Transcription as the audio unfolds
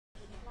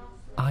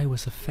I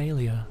was a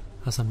failure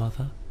as a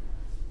mother.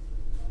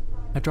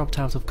 I dropped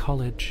out of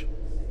college.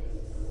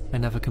 I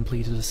never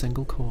completed a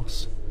single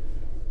course.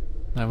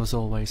 I was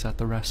always at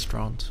the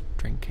restaurant,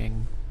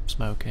 drinking,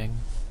 smoking,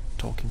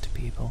 talking to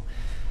people.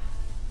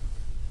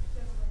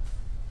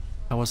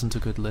 I wasn't a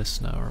good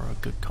listener or a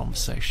good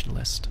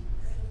conversationalist.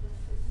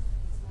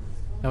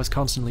 I was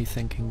constantly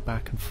thinking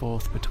back and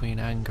forth between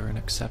anger and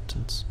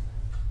acceptance.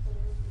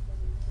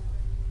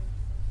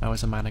 I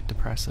was a manic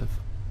depressive.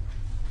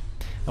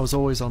 I was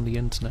always on the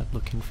internet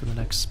looking for the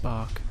next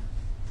spark.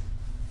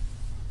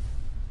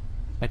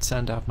 I'd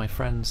send out my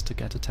friends to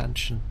get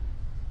attention.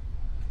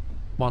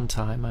 One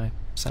time I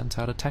sent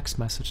out a text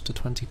message to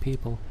 20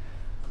 people,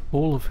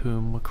 all of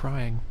whom were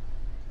crying.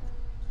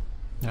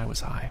 I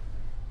was high.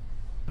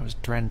 I was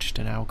drenched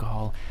in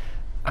alcohol.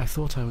 I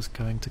thought I was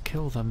going to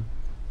kill them.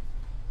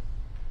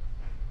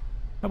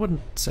 I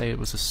wouldn't say it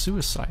was a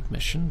suicide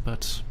mission,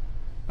 but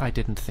I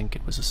didn't think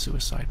it was a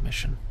suicide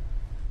mission.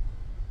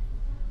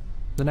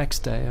 The next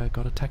day I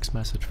got a text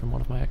message from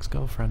one of my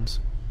ex-girlfriends.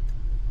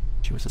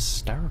 She was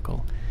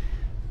hysterical.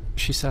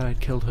 She said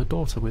I'd killed her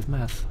daughter with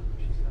meth.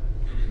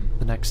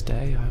 The next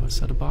day I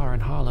was at a bar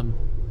in Harlem,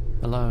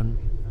 alone,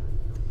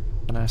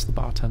 and I asked the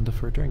bartender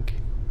for a drink.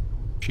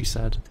 She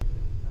said,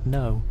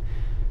 no.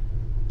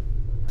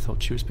 I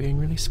thought she was being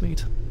really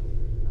sweet.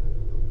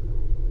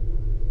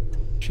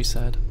 She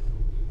said,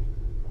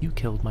 you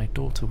killed my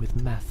daughter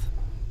with meth.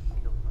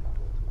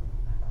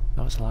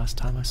 That was the last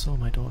time I saw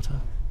my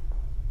daughter.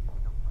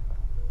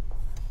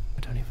 I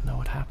don't even know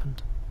what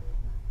happened.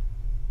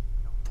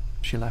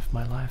 She left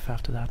my life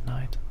after that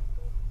night.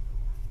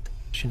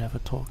 She never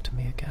talked to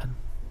me again.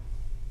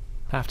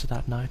 After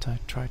that night, I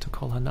tried to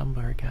call her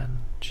number again.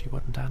 She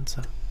wouldn't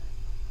answer.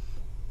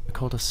 I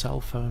called her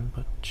cell phone,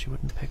 but she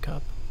wouldn't pick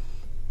up.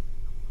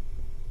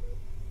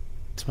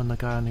 It's when the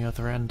guy on the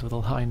other end of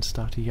the line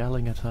started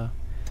yelling at her.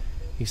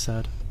 He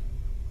said,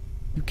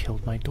 you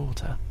killed my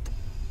daughter.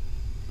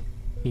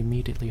 He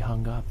immediately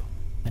hung up,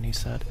 and he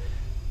said,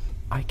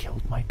 I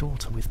killed my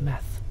daughter with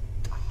meth.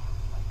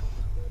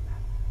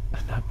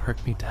 And that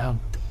broke me down.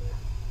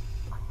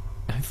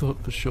 I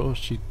thought for sure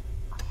she'd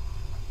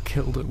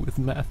killed her with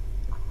meth.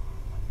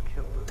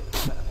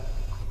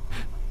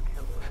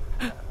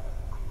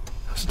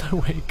 There's no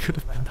way he could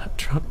have been that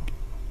drunk.